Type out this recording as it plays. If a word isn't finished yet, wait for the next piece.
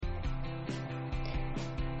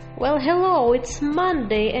Well, hello, it's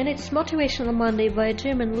Monday and it's Motivational Monday by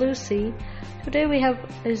Jim and Lucy. Today we have,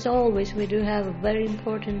 as always, we do have a very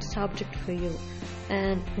important subject for you.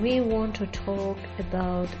 And we want to talk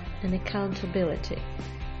about an accountability.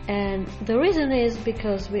 And the reason is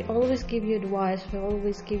because we always give you advice, we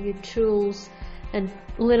always give you tools and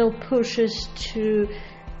little pushes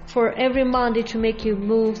for every Monday to make you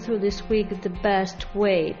move through this week the best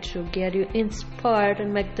way, to get you inspired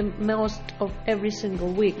and make the most of every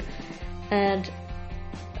single week. And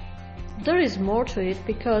there is more to it,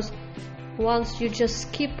 because once you just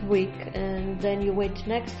skip week and then you wait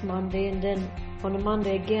next Monday, and then on a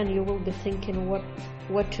Monday again you will be thinking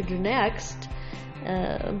what to do next,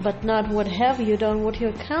 but not what have you done, what you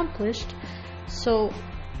accomplished. So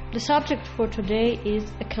the subject for today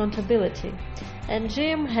is accountability. And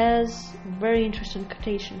Jim has a very interesting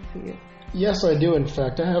quotation for you. Yes, I do. In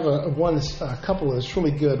fact, I have a couple that's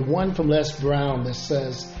really good. One from Les Brown that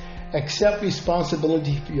says, "Accept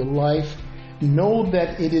responsibility for your life. Know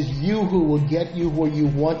that it is you who will get you where you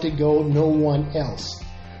want to go, no one else."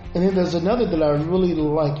 And then there's another that I really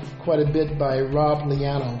like quite a bit by Rob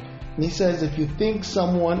Liano. And he says, "If you think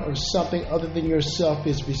someone or something other than yourself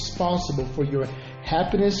is responsible for your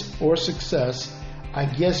happiness or success, I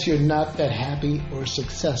guess you're not that happy or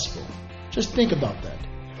successful." Just think about that.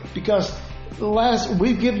 Because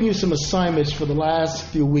we've given you some assignments for the last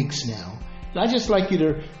few weeks now. And I'd just like you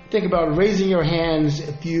to think about raising your hands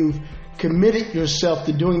if you've committed yourself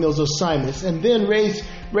to doing those assignments. And then raise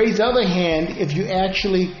the other hand if you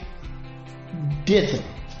actually did them.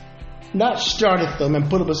 Not started them and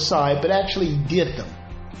put them aside, but actually did them.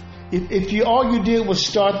 If all you did was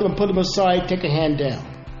start them and put them aside, take a hand down.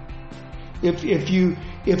 If you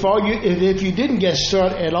didn't get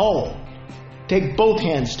started at all, take both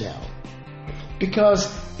hands down. Because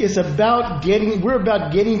we're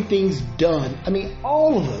about getting things done. I mean,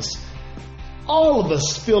 all of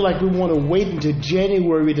us feel like we want to wait until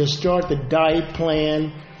January to start the diet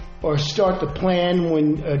plan, or start the plan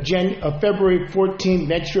when February 14th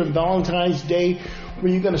next year, Valentine's Day,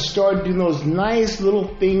 when you're going to start doing those nice little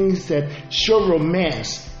things that show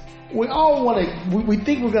romance. We all we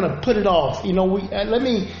think we're going to put it off. Let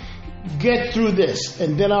me get through this,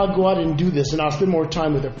 and then I'll go out and do this, and I'll spend more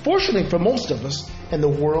time with it. Fortunately for most of us in the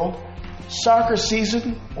world, soccer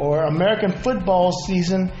season or American football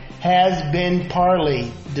season has been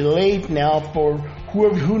delayed now for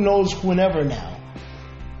who knows whenever now.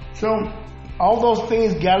 So all those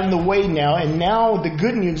things got in the way now, and now the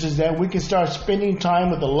good news is that we can start spending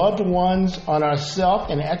time with the loved ones, on ourselves,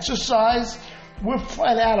 and exercise. We're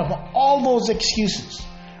flat out of all those excuses.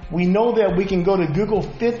 We know that we can go to Google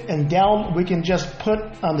Fit and we can just put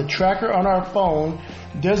on the tracker on our phone,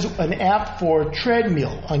 there's an app for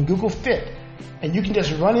treadmill on Google Fit, and you can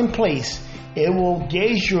just run in place. It will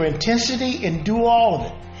gauge your intensity and do all of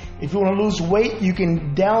it. If you want to lose weight, you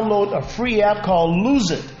can download a free app called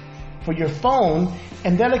Lose It for your phone,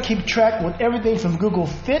 and that'll keep track with everything from Google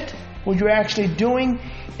Fit, what you're actually doing,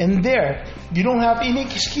 and there. You don't have any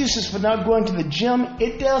excuses for not going to the gym.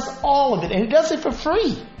 It does all of it, and it does it for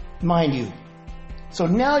free, mind you. So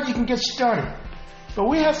now you can get started. But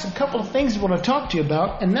we have a couple of things we want to talk to you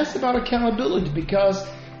about, and that's about accountability, because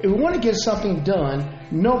if we want to get something done,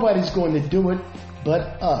 nobody's going to do it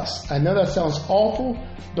but us. I know that sounds awful,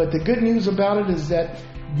 but the good news about it is that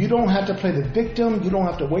you don't have to play the victim. You don't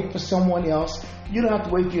have to wait for someone else. You don't have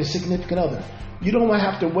to wait for your significant other. You don't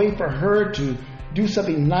have to wait for her to do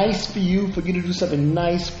something nice for you to do something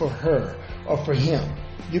nice for her or for him.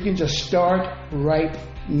 You can just start right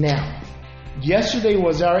now. Yesterday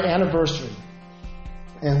was our anniversary.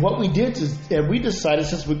 And what we did is that we decided,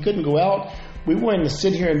 since we couldn't go out, we wanted to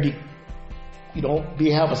sit here and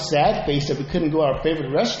have a sad face that we couldn't go to our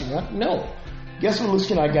favorite restaurant. No. Guess what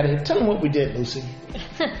Lucy and I got to hit? Tell them what we did, Lucy.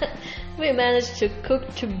 We managed to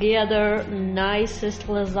cook together nicest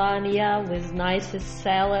lasagna with nicest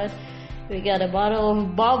salad. We got a bottle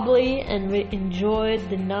of bubbly, and we enjoyed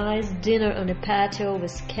the nice dinner on the patio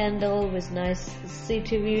with candle, with nice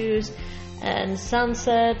city views and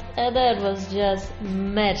sunset, and that was just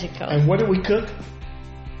magical. And what did we cook?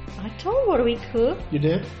 I told what we cooked. You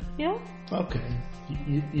did? Yeah. Okay.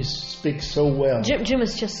 You speak so well. Jim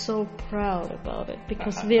is just so proud about it,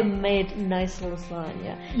 because we made nice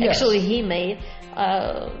lasagna. Yes. Actually, he made.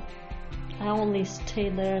 I only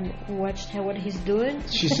stayed there and watched what he's doing.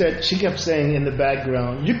 She kept saying in the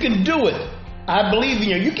background, "You can do it. I believe in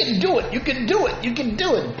you. You can do it. You can do it. You can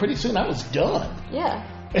do it." And pretty soon I was done. Yeah.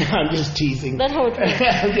 I'm just teasing. That's how it was.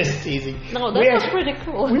 I'm just teasing. No, that was pretty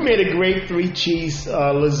cool. We made a great 3-cheese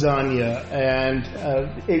lasagna, and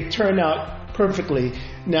it turned out perfectly.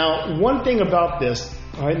 Now, one thing about this,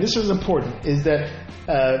 All right, this is important, is that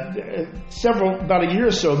about a year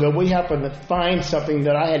or so ago, we happened to find something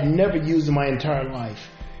that I had never used in my entire life.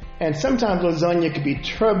 And sometimes lasagna can be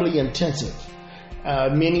terribly intensive,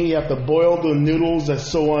 meaning you have to boil the noodles and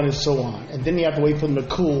so on and so on. And then you have to wait for them to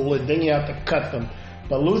cool, and then you have to cut them.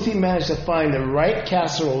 But Lucy managed to find the right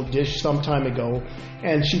casserole dish some time ago,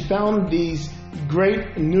 and she found these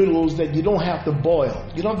great noodles that you don't have to boil.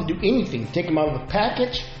 You don't have to do anything. Take them out of the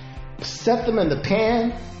package, set them in the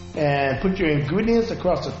pan, and put your ingredients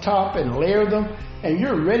across the top and layer them, and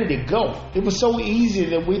you're ready to go. It was so easy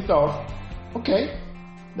that we thought, okay,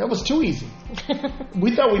 that was too easy.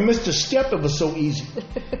 We thought we missed a step. It was so easy.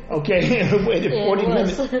 Okay, we waited 40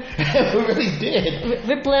 minutes. We really did.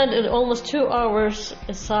 We planned almost 2 hours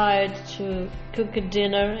aside to cook a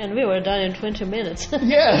dinner, and we were done in 20 minutes.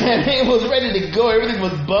 Yeah, and it was ready to go. Everything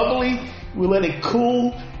was bubbly. We let it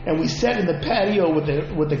cool, and we sat in the patio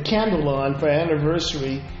with the candle on for our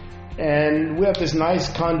anniversary. And we have this nice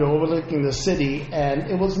condo overlooking the city, and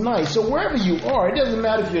it was nice. So wherever you are, it doesn't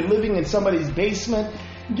matter if you're living in somebody's basement,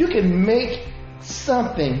 you can make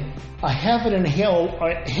something a heaven and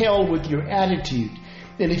hell with your attitude.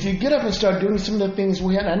 And if you get up and start doing some of the things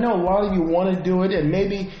we had, I know a lot of you want to do it, and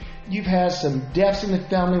maybe you've had some deaths in the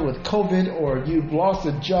family with COVID, or you've lost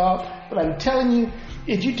a job, but I'm telling you,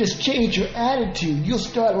 if you just change your attitude, you'll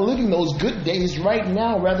start living those good days right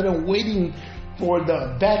now rather than waiting for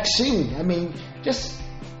the vaccine. I mean, just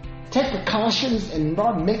take precautions and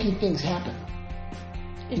start making things happen.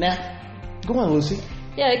 Now, go on, Lucy.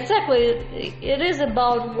 Yeah, exactly. It is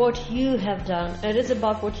about what you have done. It is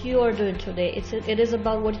about what you are doing today. It is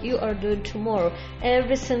about what you are doing tomorrow.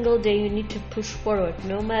 Every single day you need to push forward,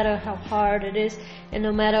 no matter how hard it is and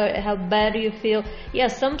no matter how bad you feel.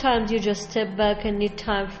 Yes, sometimes you just step back and need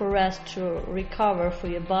time for rest to recover, for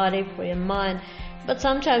your body, for your mind. But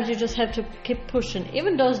sometimes you just have to keep pushing.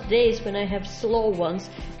 Even those days when I have slow ones,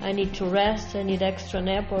 I need to rest, I need extra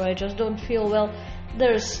nap, or I just don't feel well,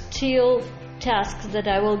 there's still tasks that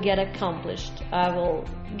I will get accomplished. I will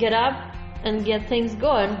get up and get things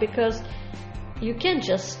going, because you can't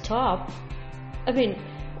just stop. I mean,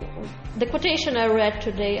 the quotation I read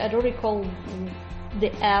today, I don't recall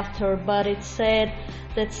the author, but it said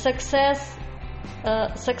that success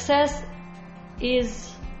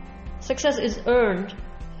is earned,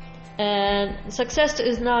 and success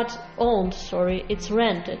is not owned, it's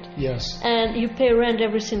rented. Yes. And you pay rent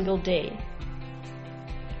every single day.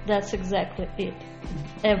 That's exactly it.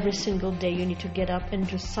 Every single day you need to get up and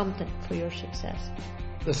do something for your success.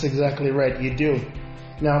 That's exactly right, you do.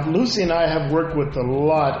 Now, Lucy and I have worked with a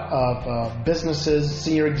lot of businesses,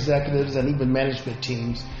 senior executives, and even management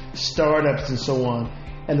teams, startups, and so on.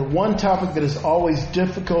 And the one topic that is always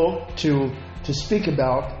difficult to speak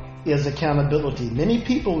about is accountability. Many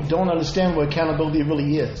people don't understand what accountability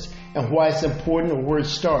really is and why it's important or where it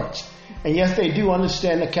starts. And yes, they do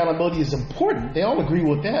understand accountability is important. They all agree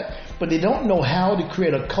with that. But they don't know how to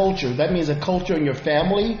create a culture. That means a culture in your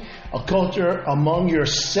family, a culture among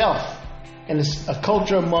yourself, and a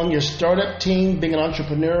culture among your startup team, being an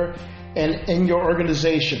entrepreneur, and in your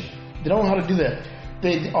organization. They don't know how to do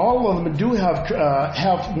that. All of them do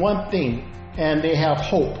have one thing, and they have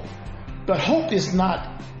hope. But hope is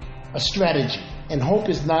not a strategy, and hope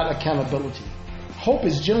is not accountability. Hope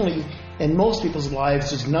is generally, in most people's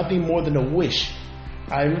lives, is nothing more than a wish.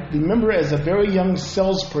 I remember as a very young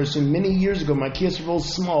salesperson many years ago, my kids were real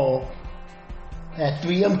small, at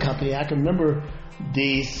 3M Company. I can remember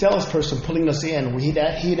the salesperson pulling us in. He'd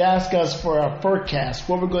ask us for our forecast,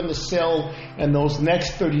 what we're going to sell in those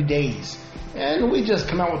next 30 days. And we just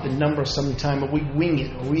come out with a number sometime, but we wing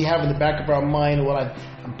it. Or we have in the back of our mind, well,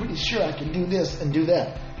 I'm pretty sure I can do this and do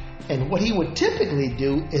that. And what he would typically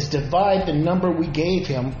do is divide the number we gave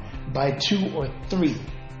him by 2 or 3.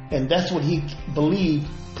 And that's what he believed,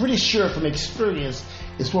 pretty sure from experience,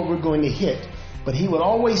 is what we're going to hit. But he would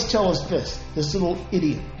always tell us this little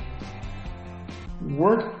idiot.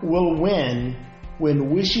 Work will win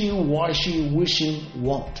when wishy-washy wishing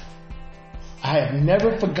won't. I have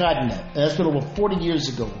never forgotten that. And that's been over 40 years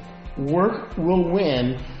ago. Work will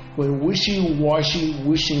win when wishy-washy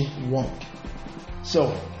wishing won't.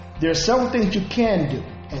 So there are several things you can do,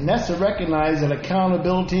 and that's to recognize that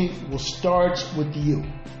accountability will start with you.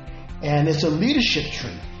 And it's a leadership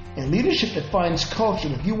trait. And leadership defines culture.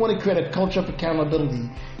 And if you want to create a culture of accountability,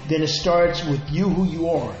 then it starts with you, who you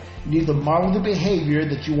are. You need to model the behavior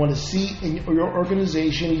that you want to see in your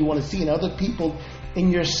organization, you want to see in other people,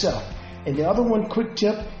 in yourself. And the other one quick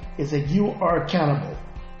tip is that you are accountable.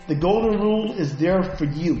 The golden rule is there for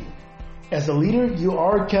you. As a leader, you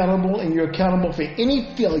are accountable, and you're accountable for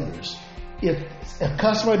any failures. If a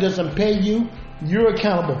customer doesn't pay you, you're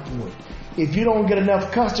accountable for it. If you don't get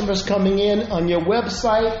enough customers coming in on your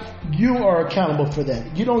website, you are accountable for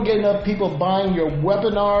that. You don't get enough people buying your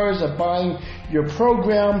webinars or buying your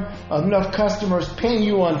program, enough customers paying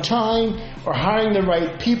you on time or hiring the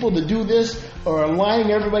right people to do this or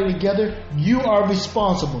aligning everybody together, you are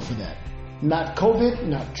responsible for that. Not COVID,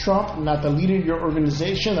 not Trump, not the leader of your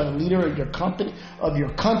organization, not the leader of your company, of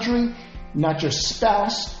your country, not your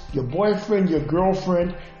spouse, your boyfriend, your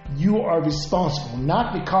girlfriend. You are responsible,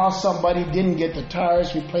 not because somebody didn't get the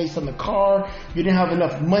tires replaced on the car, you didn't have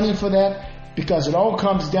enough money for that, because it all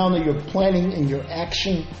comes down to your planning and your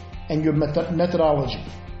action and your methodology.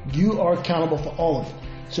 You are accountable for all of it.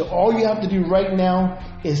 So all you have to do right now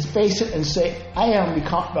is face it and say, I am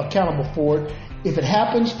accountable for it. If it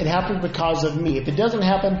happens because of me. If it doesn't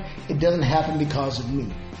happen because of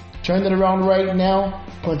me. Turn it around right now,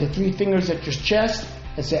 point the 3 fingers at your chest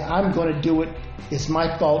and say, I'm going to do it. It's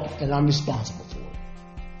my fault and I'm responsible for it.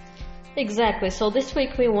 Exactly. So this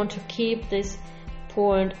week we want to keep this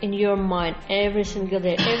point in your mind every single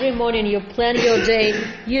day. Every morning you plan your day,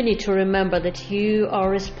 you need to remember that you are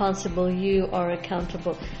responsible, you are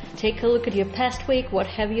accountable. Take a look at your past week. What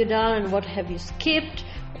have you done and what have you skipped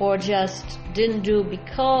or just didn't do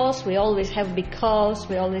because? We always have because,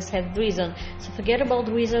 we always have reason. So forget about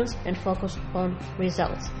reasons and focus on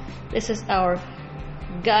results. This is our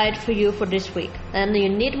guide for you for this week. And you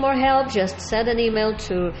need more help, just send an email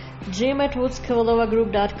to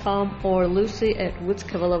jim@woodskovalovagroup.com or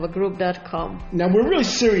lucy@woodskovalovagroup.com. Now we're really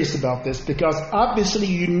serious about this because obviously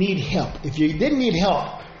you need help. If you didn't need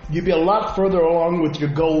help, you'd be a lot further along with your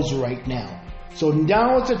goals right now. So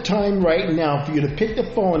now is the time right now for you to pick the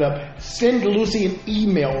phone up, send Lucy an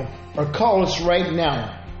email, or call us right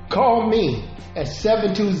now. Call me at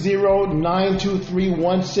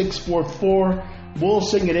 720-923-1644. We'll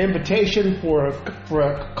send an invitation for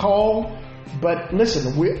a call. But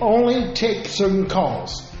listen, we only take certain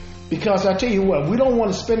calls. Because I tell you what, we don't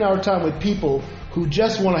want to spend our time with people who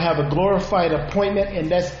just want to have a glorified appointment and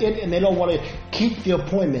that's it, and they don't want to keep the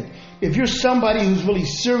appointment. If you're somebody who's really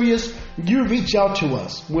serious, you reach out to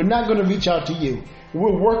us. We're not going to reach out to you.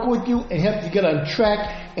 We'll work with you and help you get on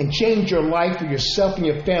track and change your life for yourself and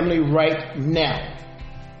your family right now.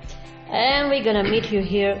 And we're going to meet you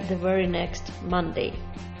here the very next Monday.